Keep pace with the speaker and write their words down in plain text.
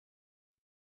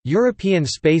European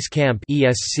Space Camp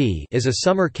 (ESC) is a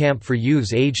summer camp for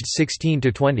youths aged 16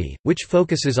 to 20, which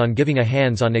focuses on giving a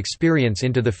hands-on experience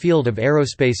into the field of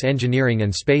aerospace engineering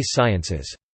and space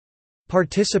sciences.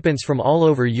 Participants from all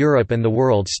over Europe and the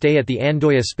world stay at the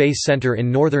Andøya Space Center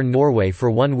in northern Norway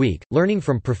for 1 week, learning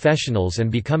from professionals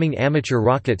and becoming amateur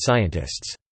rocket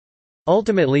scientists.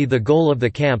 Ultimately, the goal of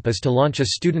the camp is to launch a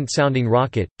student-sounding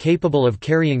rocket, capable of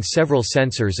carrying several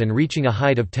sensors and reaching a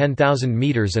height of 10,000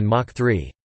 meters and Mach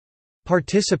 3.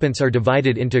 Participants are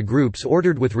divided into groups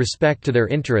ordered with respect to their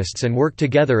interests and work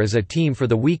together as a team for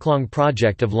the week-long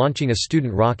project of launching a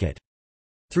student rocket.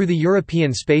 Through the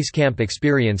European Space Camp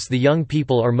experience, the young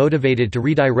people are motivated to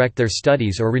redirect their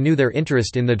studies or renew their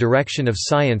interest in the direction of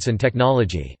science and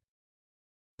technology.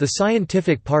 The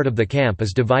scientific part of the camp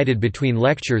is divided between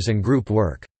lectures and group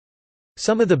work.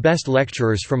 Some of the best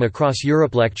lecturers from across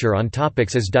Europe lecture on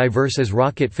topics as diverse as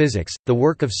rocket physics, the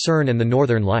work of CERN and the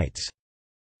Northern Lights.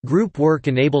 Group work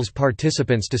enables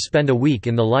participants to spend a week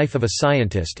in the life of a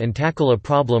scientist and tackle a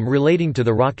problem relating to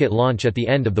the rocket launch at the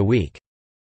end of the week.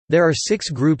 There are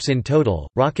 6 groups in total: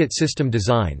 rocket system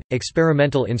design,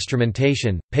 experimental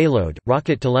instrumentation, payload,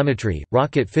 rocket telemetry,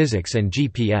 rocket physics and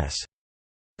GPS.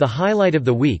 The highlight of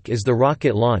the week is the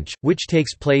rocket launch, which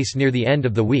takes place near the end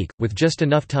of the week, with just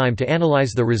enough time to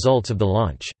analyze the results of the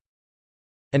launch.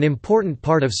 An important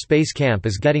part of Space Camp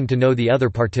is getting to know the other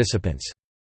participants.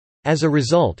 As a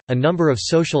result, a number of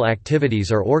social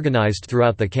activities are organized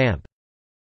throughout the camp.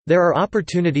 There are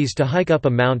opportunities to hike up a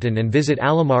mountain and visit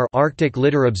Alomar Arctic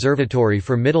Litter Observatory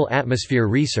for Middle Atmosphere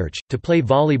research, to play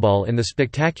volleyball in the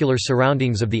spectacular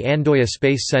surroundings of the Andøya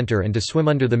Space Center and to swim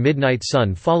under the midnight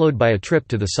sun, followed by a trip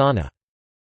to the sauna.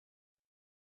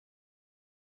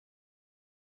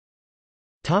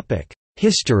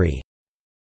 History.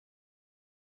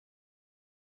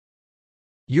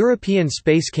 European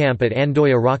Space Camp at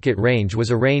Andøya Rocket Range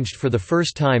was arranged for the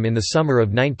first time in the summer of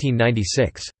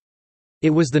 1996. It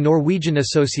was the Norwegian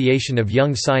Association of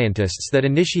Young Scientists that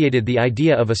initiated the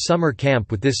idea of a summer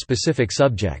camp with this specific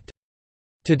subject.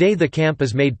 Today the camp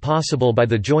is made possible by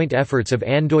the joint efforts of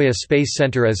Andøya Space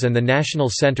Center as and the National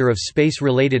Centre of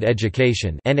Space-Related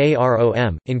Education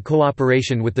 (NAROM), in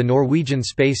cooperation with the Norwegian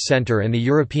Space Centre and the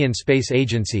European Space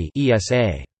Agency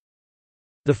 (ESA).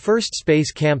 The first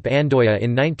Space Camp Andøya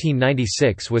in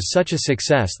 1996 was such a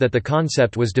success that the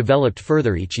concept was developed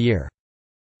further each year.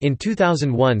 In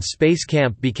 2001, Space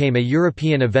Camp became a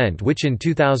European event which in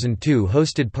 2002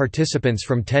 hosted participants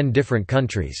from 10 different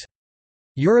countries.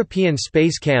 European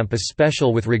Space Camp is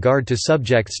special with regard to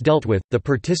subjects dealt with, the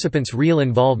participants' real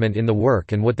involvement in the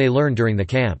work and what they learn during the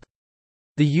camp.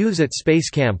 The youths at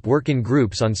Space Camp work in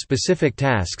groups on specific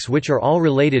tasks which are all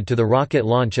related to the rocket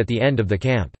launch at the end of the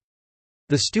camp.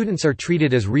 The students are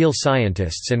treated as real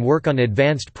scientists and work on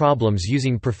advanced problems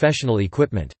using professional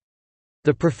equipment.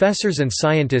 The professors and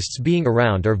scientists being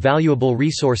around are valuable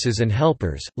resources and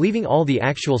helpers, leaving all the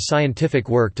actual scientific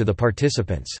work to the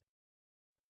participants.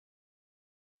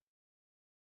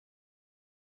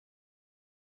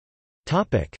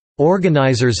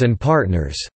 Organizers and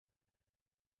partners.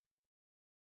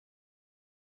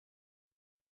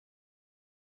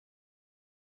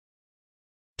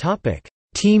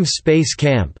 Team Space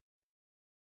Camp.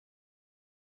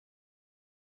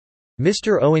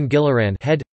 Mr. Owen Gilliran,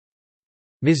 head.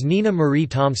 Ms. Nina Marie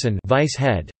Thompson, vice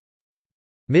head.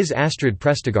 Ms. Astrid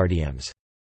Prestegardiums.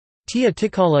 Tia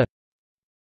Tikala.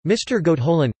 Mr.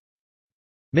 Goetholen.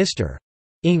 Mr.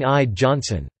 Ing-Ide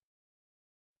Johnson.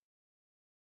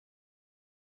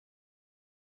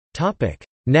 Topic: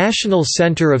 National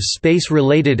Center of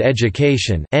Space-Related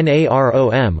Education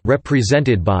 (NAROM),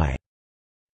 represented by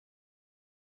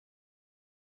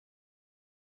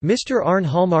Mr. Arne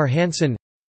Halmar Hansen,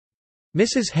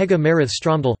 Mrs. Hege Merith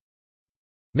Stromdal,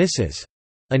 Mrs.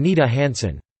 Anita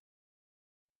Hansen.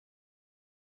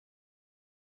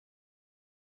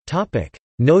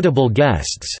 Notable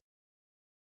guests.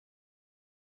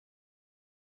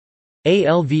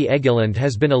 A.L.V. Egeland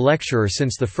has been a lecturer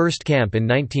since the first camp in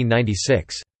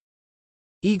 1996.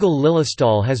 Egil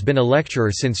Lillestad has been a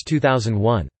lecturer since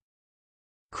 2001.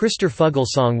 Christer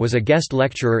Fuglesang was a guest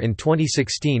lecturer in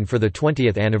 2016 for the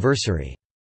 20th anniversary.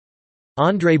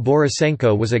 Andrei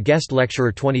Borisenko was a guest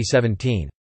lecturer 2017.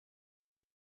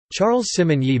 Charles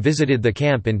Simonyi visited the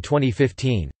camp in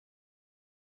 2015.